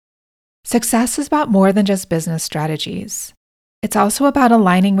Success is about more than just business strategies. It's also about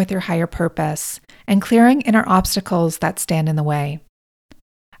aligning with your higher purpose and clearing inner obstacles that stand in the way.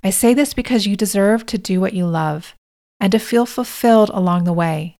 I say this because you deserve to do what you love and to feel fulfilled along the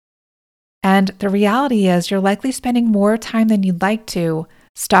way. And the reality is you're likely spending more time than you'd like to,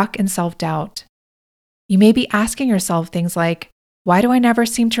 stuck in self-doubt. You may be asking yourself things like, why do I never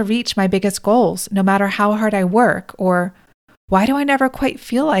seem to reach my biggest goals, no matter how hard I work? Or why do I never quite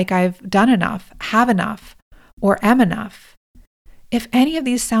feel like I've done enough, have enough, or am enough? If any of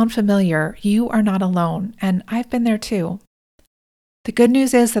these sound familiar, you are not alone, and I've been there too. The good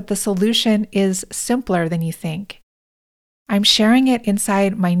news is that the solution is simpler than you think. I'm sharing it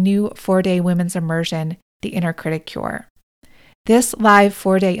inside my new 4-day women's immersion, The Inner Critic Cure. This live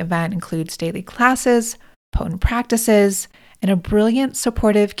 4-day event includes daily classes, potent practices, and a brilliant,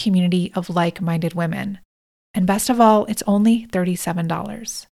 supportive community of like-minded women. And best of all, it's only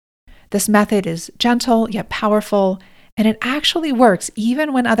 $37. This method is gentle yet powerful, and it actually works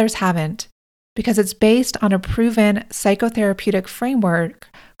even when others haven't, because it's based on a proven psychotherapeutic framework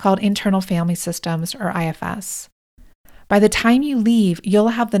called internal family systems, or IFS. By the time you leave, you'll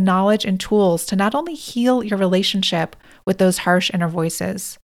have the knowledge and tools to not only heal your relationship with those harsh inner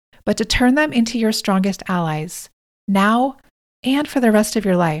voices, but to turn them into your strongest allies, now and for the rest of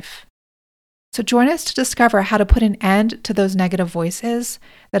your life. So join us to discover how to put an end to those negative voices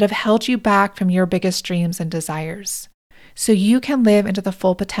that have held you back from your biggest dreams and desires, so you can live into the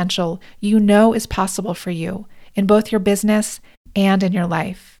full potential you know is possible for you in both your business and in your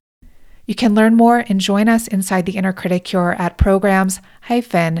life. You can learn more and join us inside the Inner Critic Cure at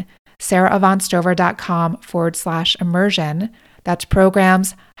programs-sarahavaughnstover.com/immersion. That's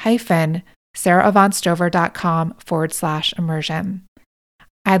programs-sarahavaughnstover.com/immersion.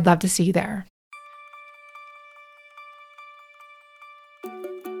 I'd love to see you there.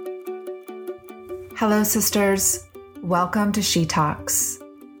 Hello, sisters. Welcome to She Talks,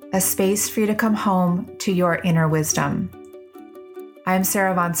 a space for you to come home to your inner wisdom. I'm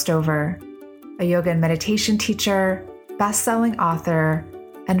Sarah Von Stover, a yoga and meditation teacher, best-selling author,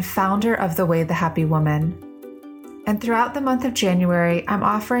 and founder of The Way the Happy Woman. And throughout the month of January, I'm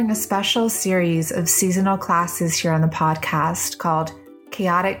offering a special series of seasonal classes here on the podcast called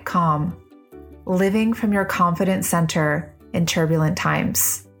Chaotic Calm, Living from Your Confident Center in Turbulent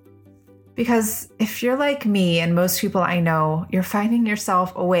Times. Because if you're like me and most people I know, you're finding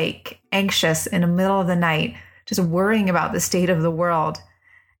yourself awake, anxious in the middle of the night, just worrying about the state of the world.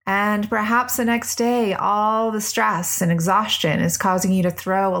 And perhaps the next day, all the stress and exhaustion is causing you to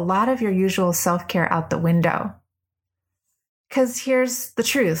throw a lot of your usual self-care out the window. Because here's the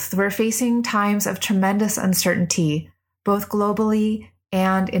truth. We're facing times of tremendous uncertainty, both globally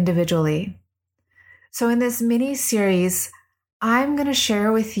and individually. So in this mini-series, I'm going to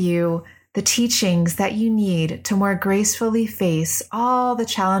share with you the teachings that you need to more gracefully face all the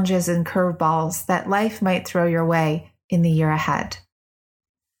challenges and curveballs that life might throw your way in the year ahead.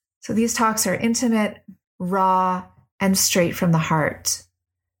 So these talks are intimate, raw, and straight from the heart.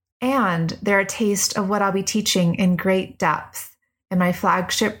 And they're a taste of what I'll be teaching in great depth in my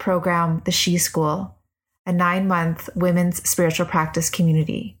flagship program, The She School, a 9-month women's spiritual practice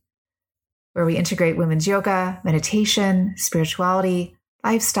community, where we integrate women's yoga, meditation, spirituality,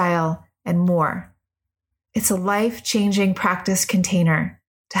 lifestyle, and more. It's a life-changing practice container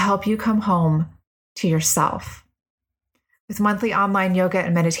to help you come home to yourself. With monthly online yoga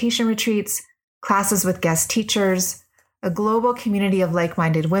and meditation retreats, classes with guest teachers, a global community of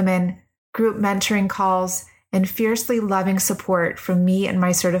like-minded women, group mentoring calls, and fiercely loving support from me and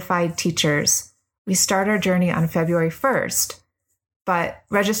my certified teachers, we start our journey on February 1st, but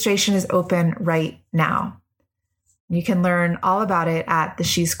registration is open right now. You can learn all about it at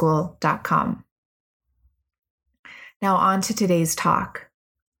thesheschool.com. Now on to today's talk.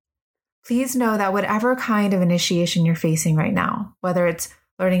 Please know that whatever kind of initiation you're facing right now, whether it's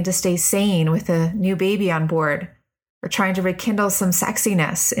learning to stay sane with a new baby on board, or trying to rekindle some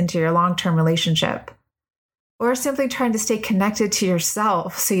sexiness into your long-term relationship, or simply trying to stay connected to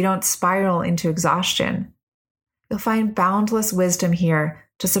yourself so you don't spiral into exhaustion, you'll find boundless wisdom here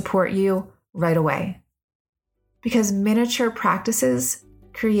to support you right away. Because miniature practices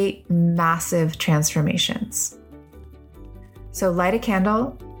create massive transformations. So light a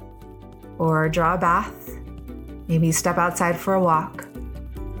candle or draw a bath, maybe step outside for a walk.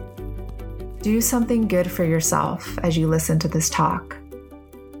 Do something good for yourself as you listen to this talk.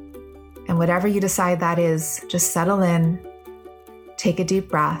 And whatever you decide that is, just settle in, take a deep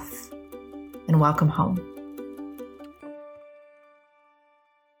breath, and welcome home.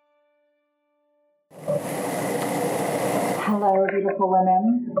 Hello, Hello, beautiful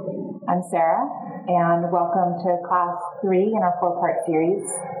women. I'm Sarah, and welcome to Class 3 in our 4-part series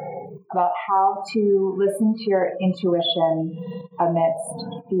about how to listen to your intuition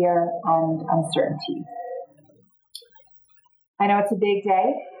amidst fear and uncertainty. I know it's a big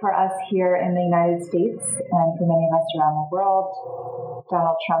day for us here in the United States and for many of us around the world.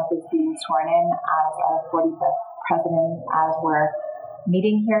 Donald Trump is being sworn in as our 45th president as we're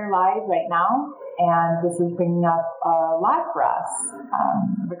meeting here live right now. And this is bringing up a lot for us,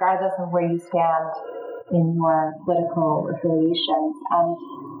 regardless of where you stand in your political affiliations. And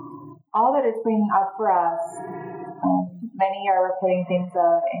all that it's bringing up for us, many are reporting things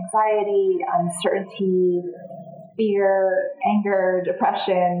of anxiety, uncertainty, fear, anger,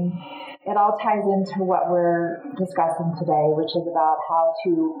 depression. It all ties into what we're discussing today, which is about how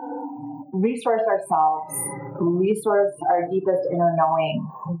to resource ourselves, resource our deepest inner knowing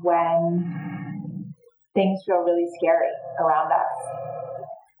when things feel really scary around us.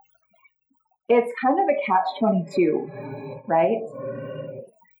 It's kind of a catch-22, right?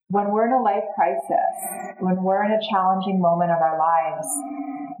 When we're in a life crisis, when we're in a challenging moment of our lives,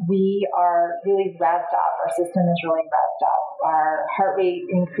 we are really revved up. Our system is really revved up. Our heart rate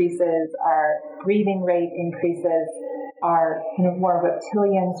increases, our breathing rate increases, our kind of more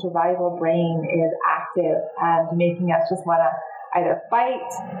reptilian survival brain is active and making us just want to either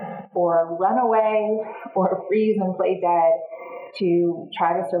fight or run away or freeze and play dead to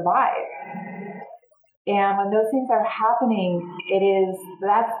try to survive. And when those things are happening,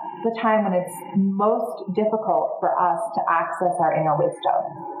 that's the time when it's most difficult for us to access our inner wisdom.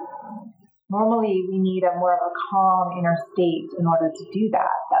 Normally, we need a more of a calm inner state in order to do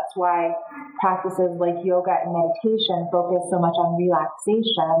that. That's why practices like yoga and meditation focus so much on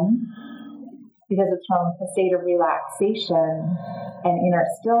relaxation, because it's from a state of relaxation and inner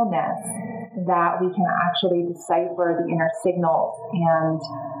stillness that we can actually decipher the inner signals and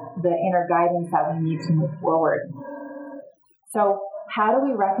the inner guidance that we need to move forward. So how do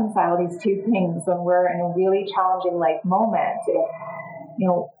we reconcile these two things when we're in a really challenging life moment? If,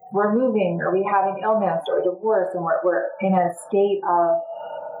 we're moving or we have an illness or a divorce and we're in a state of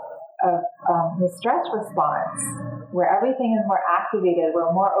the stress response where everything is more activated,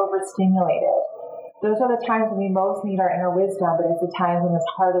 we're more overstimulated. Those are the times when we most need our inner wisdom, but it's the times when it's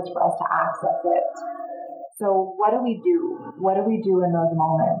hardest for us to access it. So what do we do? What do we do in those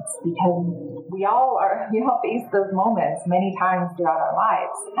moments? Because we all face those moments many times throughout our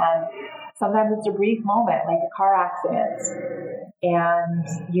lives. And sometimes it's a brief moment, like a car accident. And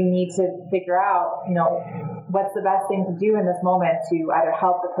you need to figure out, what's the best thing to do in this moment to either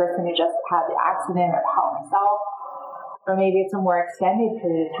help the person who just had the accident or help myself. Or maybe it's a more extended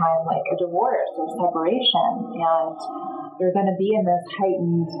period of time, like a divorce or separation, and you're going to be in this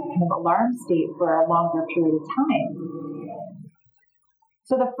heightened kind of alarm state for a longer period of time.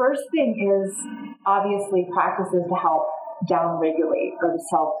 So the first thing is obviously practices to help down-regulate or to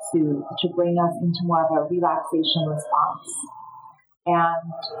self-soothe, to bring us into more of a relaxation response.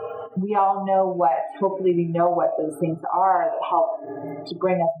 And we all know hopefully we know what those things are that help to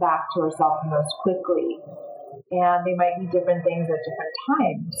bring us back to ourselves most quickly. And they might be different things at different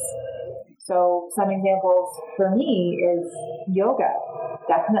times. So some examples for me is yoga,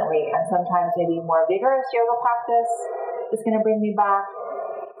 definitely. And sometimes maybe a more vigorous yoga practice is going to bring me back.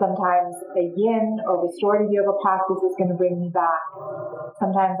 Sometimes a yin or restorative yoga practice is going to bring me back.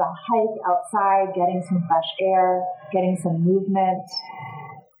 Sometimes a hike outside, getting some fresh air, getting some movement.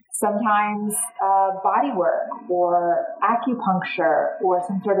 Sometimes body work or acupuncture or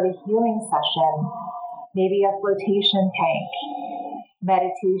some sort of a healing session. Maybe a flotation tank,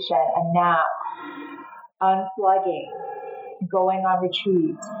 meditation, a nap, unplugging, going on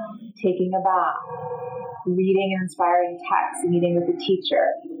retreat, taking a bath, reading an inspiring text, meeting with a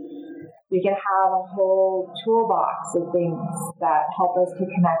teacher. We can have a whole toolbox of things that help us to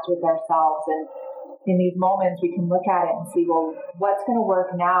connect with ourselves. And in these moments, we can look at it and see, well, what's going to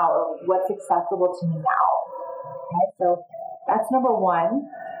work now or what's accessible to me now? Okay, so that's number one.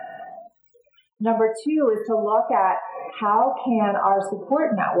 Number two is to look at how can our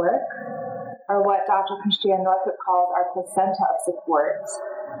support network, or what Dr. Christiane Northrup calls our placenta of support,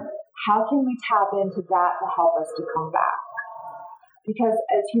 how can we tap into that to help us to come back? Because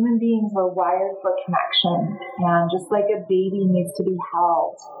as human beings, we're wired for connection. And just like a baby needs to be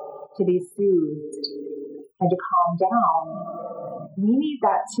held, to be soothed, and to calm down, we need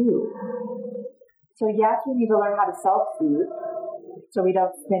that too. So yes, we need to learn how to self-soothe, so we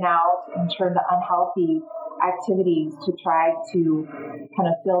don't spin out and turn to unhealthy activities to try to kind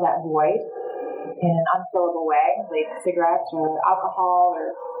of fill that void in an unfillable way, like cigarettes or alcohol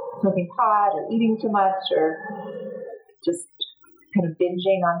or smoking pot or eating too much or just kind of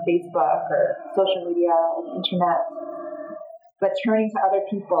binging on Facebook or social media and internet, but turning to other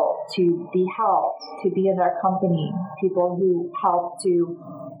people to be helped, to be in their company, people who help to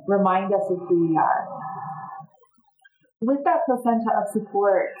remind us of who we are. With that placenta of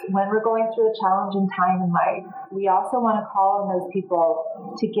support, when we're going through a challenging time in life, we also want to call on those people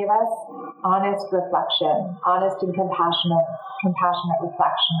to give us honest reflection, honest and compassionate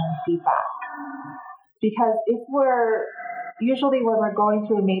reflection and feedback. Because usually when we're going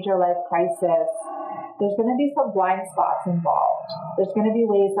through a major life crisis, there's going to be some blind spots involved. There's going to be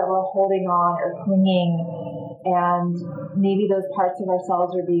ways that we're holding on or clinging, and maybe those parts of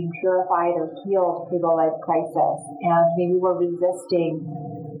ourselves are being purified or healed through the life crisis, and maybe we're resisting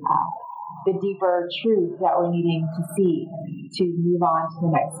the deeper truth that we're needing to see to move on to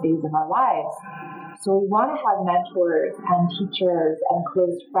the next phase of our lives. So we want to have mentors and teachers and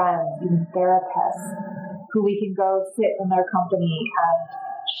close friends, even therapists, who we can go sit in their company and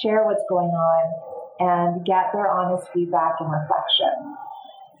share what's going on and get their honest feedback and reflection.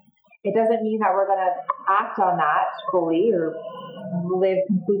 It doesn't mean that we're going to act on that fully or live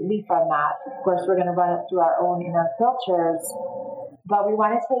completely from that. Of course, we're going to run it through our own inner filters, but we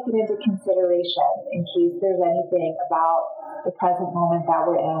want to take it into consideration in case there's anything about the present moment that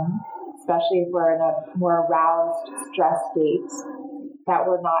we're in, especially if we're in a more aroused, stress state, that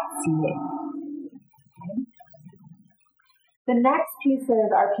we're not seeing. Okay. The next pieces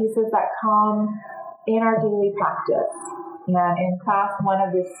are pieces that come in our daily practice. And in class 1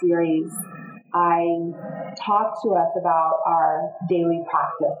 of this series, I talked to us about our daily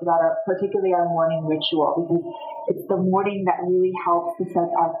practice, particularly our morning ritual, because it's the morning that really helps to set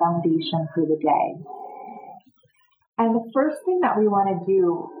our foundation for the day. And the first thing that we want to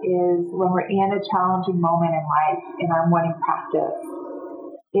do is, when we're in a challenging moment in life, in our morning practice,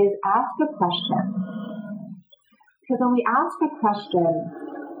 is ask a question. Because when we ask a question,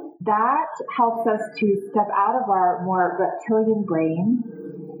 that helps us to step out of our more reptilian brain,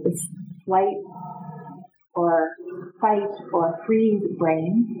 this flight or fight or freeze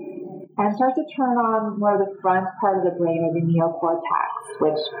brain, and start to turn on more of the front part of the brain, or the neocortex,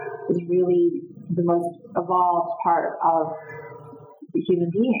 which is really the most evolved part of the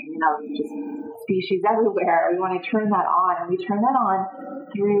human being, just species everywhere. We want to turn that on, and we turn that on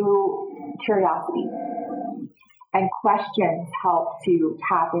through curiosity. And questions help to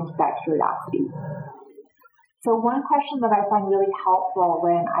tap into that curiosity. So one question that I find really helpful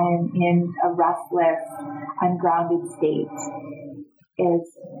when I am in a restless, ungrounded state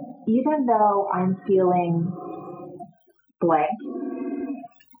is, even though I'm feeling blank,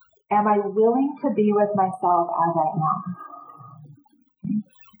 am I willing to be with myself as I am?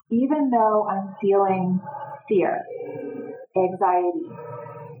 Even though I'm feeling fear, anxiety,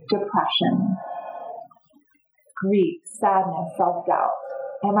 depression, grief, sadness, self-doubt,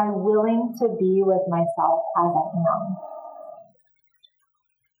 am I willing to be with myself as I am?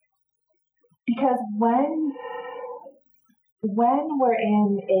 Because when we're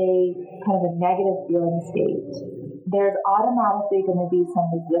in a kind of a negative feeling state, there's automatically going to be some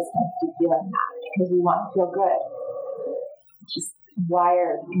resistance to feeling that, because we want to feel good. It's just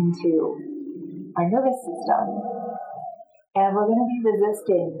wired into our nervous system. And we're going to be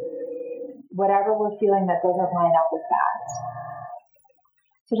resisting whatever we're feeling that doesn't line up with that.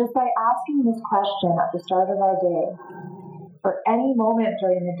 So just by asking this question at the start of our day, or any moment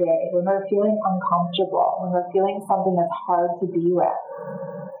during the day when we're feeling uncomfortable, when we're feeling something that's hard to be with,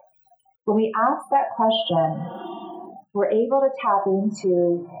 when we ask that question, we're able to tap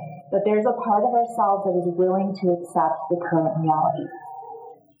into that there's a part of ourselves that is willing to accept the current reality.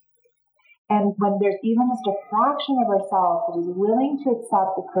 And when there's even just a fraction of ourselves that is willing to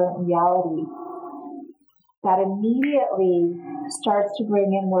accept the current reality, that immediately starts to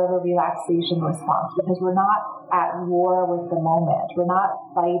bring in more of a relaxation response, because we're not at war with the moment. We're not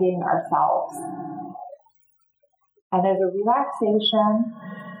fighting ourselves. And there's a relaxation,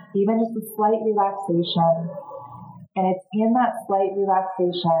 even just a slight relaxation, and it's in that slight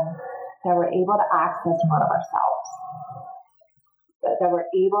relaxation that we're able to access more of ourselves. That we're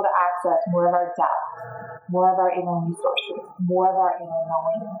able to access more of our depth, more of our inner resources, more of our inner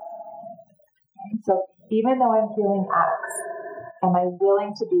knowing. Okay? So even though I'm feeling X, am I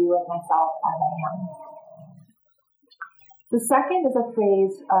willing to be with myself as I am? The second is a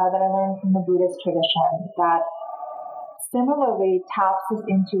phrase that I learned from the Buddhist tradition that similarly taps us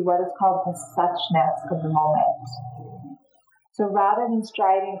into what is called the suchness of the moment. So rather than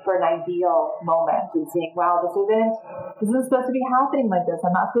striving for an ideal moment and saying, wow, this isn't supposed to be happening like this.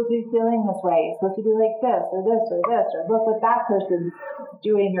 I'm not supposed to be feeling this way. It's supposed to be like this, or this, or this, or look what that person's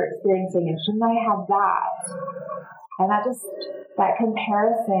doing or experiencing, and shouldn't I have that? And that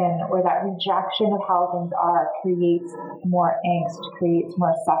comparison or that rejection of how things are creates more angst, creates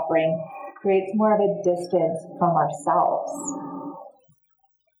more suffering, creates more of a distance from ourselves.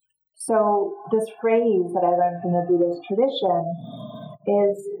 So this phrase that I learned from the Buddhist tradition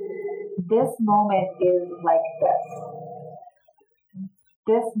is, this moment is like this.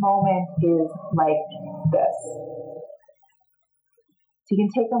 This moment is like this. So you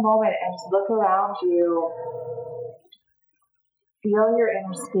can take a moment and just look around you, feel your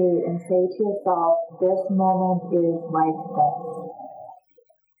inner state, and say to yourself, this moment is like this.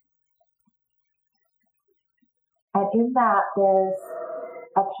 And in that, there's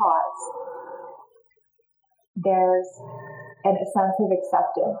a pause. There's a sense of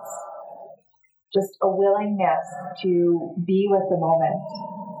acceptance. Just a willingness to be with the moment.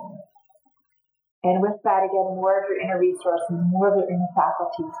 And with that, again, more of your inner resources, more of your inner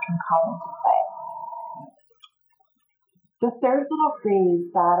faculties can come into play. The third little phrase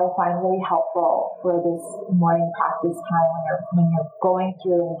that I find really helpful for this morning practice time when you're going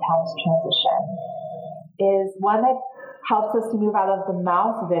through an intense transition is one that helps us to move out of the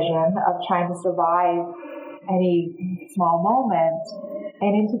mouse vision of trying to survive any small moment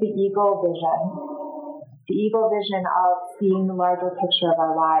and into the ego vision. The ego vision of seeing the larger picture of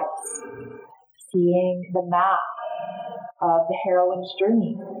our lives, seeing the map of the heroine's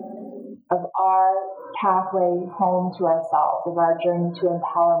journey, of our pathway home to ourselves, of our journey to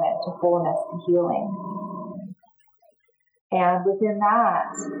empowerment, to wholeness, to healing. And within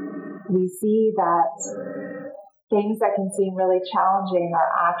that, we see that things that can seem really challenging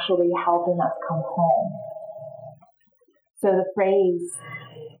are actually helping us come home. So the phrase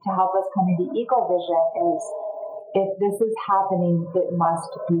to help us come into ego vision is, if this is happening, it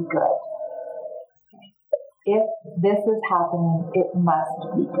must be good. If this is happening, it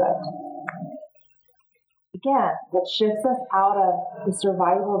must be good. Again, that shifts us out of the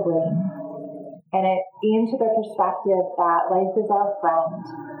survival brain and into the perspective that life is our friend,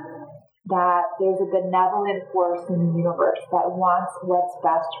 that there's a benevolent force in the universe that wants what's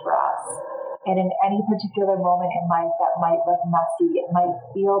best for us. And in any particular moment in life that might look messy, it might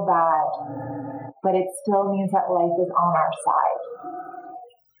feel bad, but it still means that life is on our side.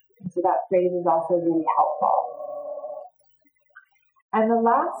 And so that phrase is also really helpful. And the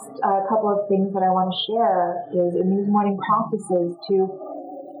last couple of things that I want to share is in these morning practices to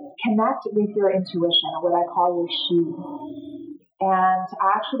connect with your intuition, what I call your she, and to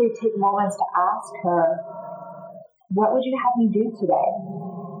actually take moments to ask her, what would you have me do today?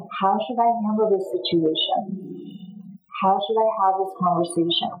 How should I handle this situation? How should I have this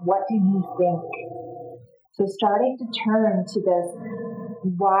conversation? What do you think? So starting to turn to this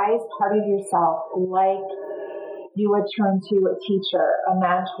wise part of yourself, like you would turn to a teacher, a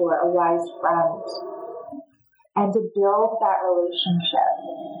mentor, a wise friend, and to build that relationship.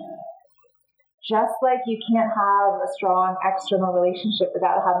 Just like you can't have a strong external relationship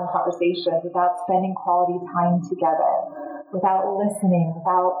without having conversations, without spending quality time together, without listening,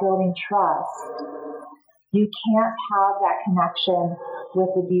 without building trust. You can't have that connection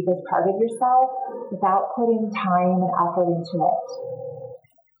with the deepest part of yourself without putting time and effort into it.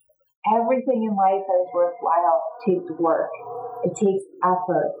 Everything in life that is worthwhile takes work. It takes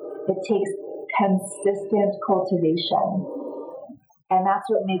effort. It takes consistent cultivation. And that's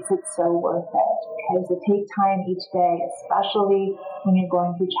what makes it so worth it. Okay? So take time each day, especially when you're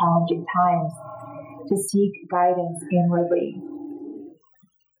going through challenging times, to seek guidance inwardly.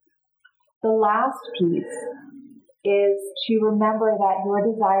 The last piece is to remember that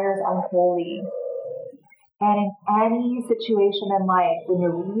your desires are holy. And in any situation in life, when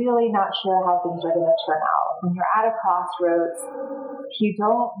you're really not sure how things are going to turn out, when you're at a crossroads, you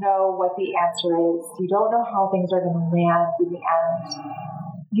don't know what the answer is, you don't know how things are going to land in the end,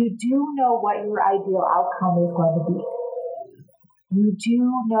 you do know what your ideal outcome is going to be. You do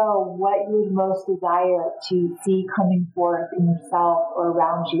know what you would most desire to see coming forth in yourself or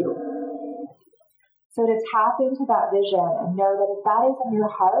around you. So to tap into that vision and know that if that is in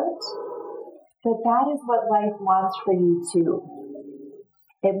your heart, that is what life wants for you too.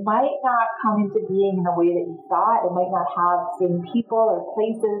 It might not come into being in the way that you thought. It might not have the same people or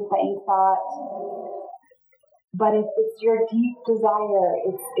places that you thought. But if it's your deep desire,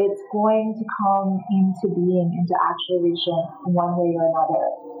 it's going to come into being, into actualization one way or another.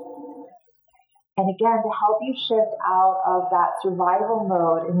 And again, to help you shift out of that survival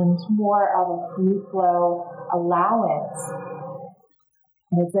mode and into more of a free flow allowance.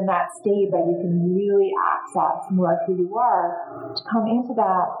 And it's in that state that you can really access more of who you are. To come into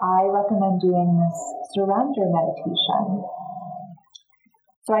that, I recommend doing this surrender meditation.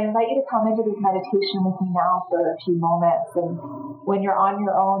 So I invite you to come into this meditation with me now for a few moments. And when you're on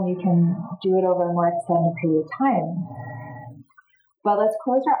your own, you can do it over a more extended period of time. But let's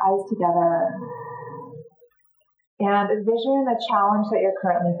close our eyes together and envision a challenge that you're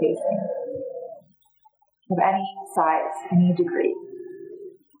currently facing of any size, any degree.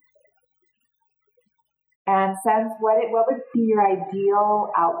 And sense what would be your ideal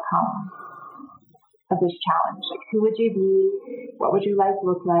outcome of this challenge. Like, who would you be? What would your life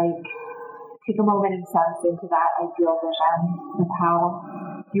look like? Take a moment and sense into that ideal vision of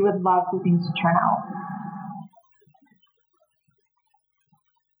how you would love for things to turn out.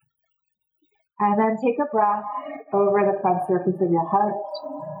 And then take a breath over the front surface of your heart,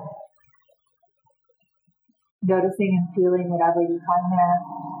 noticing and feeling whatever you find there.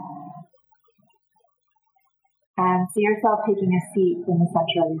 And see yourself taking a seat in the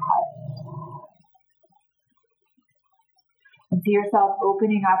center of your heart. And see yourself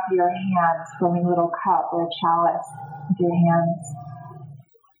opening up your hands, forming a little cup or a chalice with your hands.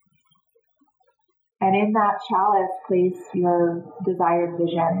 And in that chalice, place your desired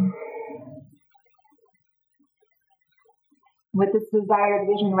vision. With this desired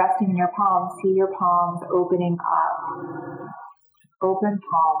vision resting in your palms, see your palms opening up. Open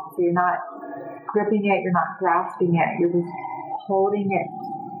palms. So you're not gripping it, you're not grasping it, you're just holding it,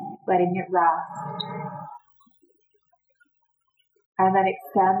 letting it rest. And then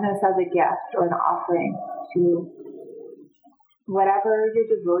extend this as a gift or an offering to whatever you're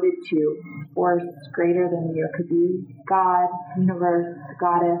devoted to, force greater than you. It could be God, universe,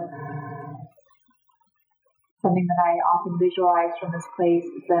 goddess. Something that I often visualize from this place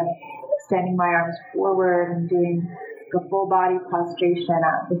is then extending my arms forward and doing a full body prostration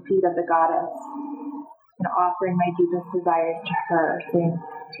at the feet of the goddess and offering my deepest desires to her, saying,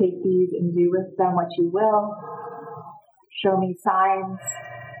 take these and do with them what you will. Show me signs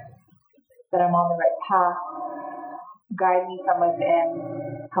that I'm on the right path. Guide me from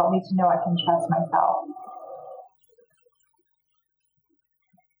within. Help me to know I can trust myself.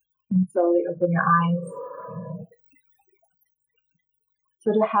 And slowly open your eyes.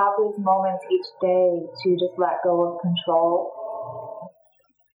 So to have those moments each day to just let go of control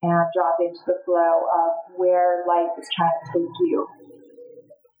and drop into the flow of where life is trying to take you.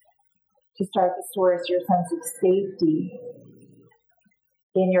 To start to source your sense of safety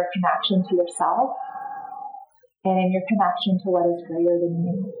in your connection to yourself and in your connection to what is greater than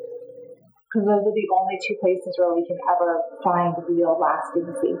you. Because those are the only two places where we can ever find real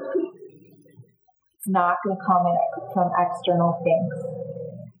lasting safety. It's not going to come from external things.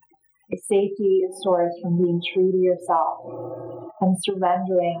 The safety is sourced from being true to yourself and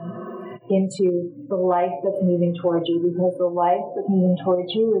surrendering into the life that's moving towards you, because the life that's moving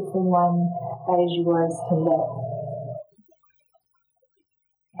towards you is the one that is yours to live.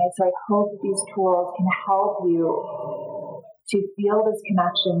 Okay, so I hope that these tools can help you to feel this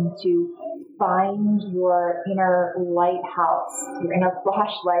connection, to find your inner lighthouse, your inner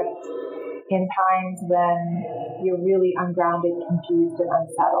flashlight in times when you're really ungrounded, confused, and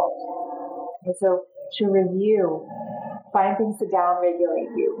unsettled. And so to review, find things to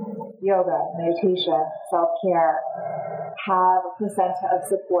downregulate you. Yoga, meditation, self-care. Have a placenta of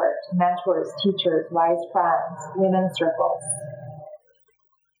support, mentors, teachers, wise friends, women's circles.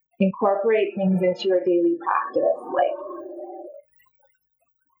 Incorporate things into your daily practice, like,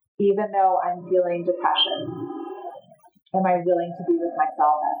 even though I'm feeling depression, am I willing to be with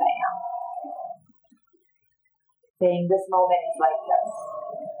myself as I am? Saying this moment is like this.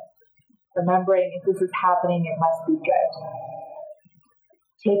 Remembering if this is happening, it must be good.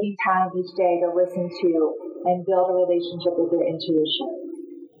 Taking time each day to listen to and build a relationship with your intuition.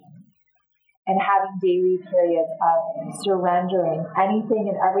 And having daily periods of surrendering anything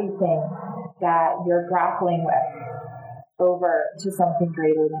and everything that you're grappling with over to something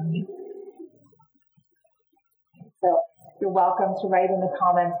greater than you. So you're welcome to write in the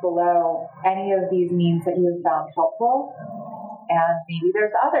comments below any of these means that you have found helpful. And maybe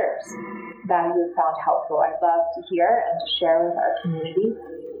there's others that you have found helpful. I'd love to hear and to share with our community.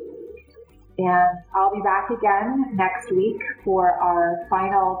 And I'll be back again next week for our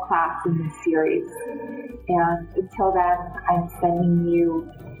final class in this series. And until then, I'm sending you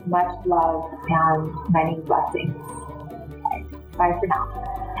much love and many blessings. Okay. Bye for now.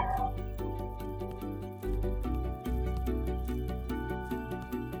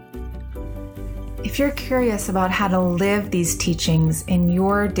 If you're curious about how to live these teachings in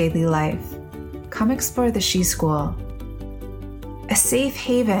your daily life, come explore the She School, a safe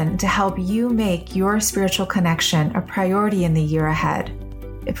haven to help you make your spiritual connection a priority in the year ahead.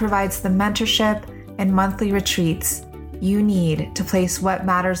 It provides the mentorship and monthly retreats you need to place what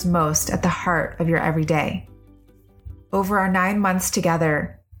matters most at the heart of your everyday. Over our 9 months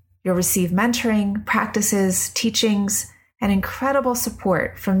together, you'll receive mentoring, practices, teachings, and incredible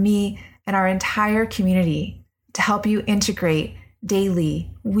support from me and our entire community to help you integrate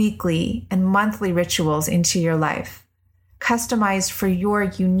daily, weekly, and monthly rituals into your life, customized for your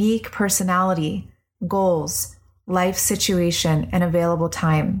unique personality, goals, life situation, and available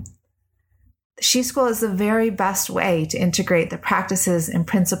time. The She School is the very best way to integrate the practices and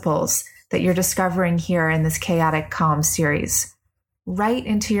principles that you're discovering here in this Chaotic Calm series right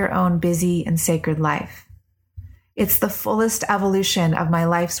into your own busy and sacred life. It's the fullest evolution of my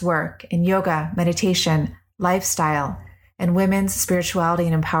life's work in yoga, meditation, lifestyle, and women's spirituality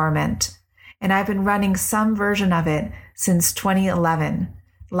and empowerment. And I've been running some version of it since 2011.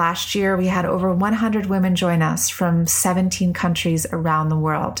 Last year, we had over 100 women join us from 17 countries around the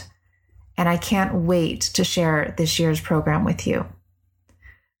world. And I can't wait to share this year's program with you.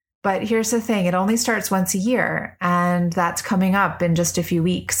 But here's the thing, it only starts once a year, and that's coming up in just a few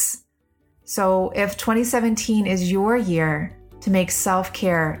weeks. So if 2017 is your year to make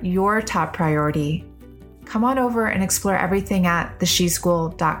self-care your top priority, come on over and explore everything at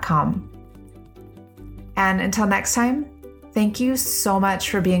thesheschool.com. And until next time, thank you so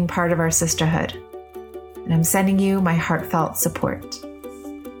much for being part of our sisterhood. And I'm sending you my heartfelt support.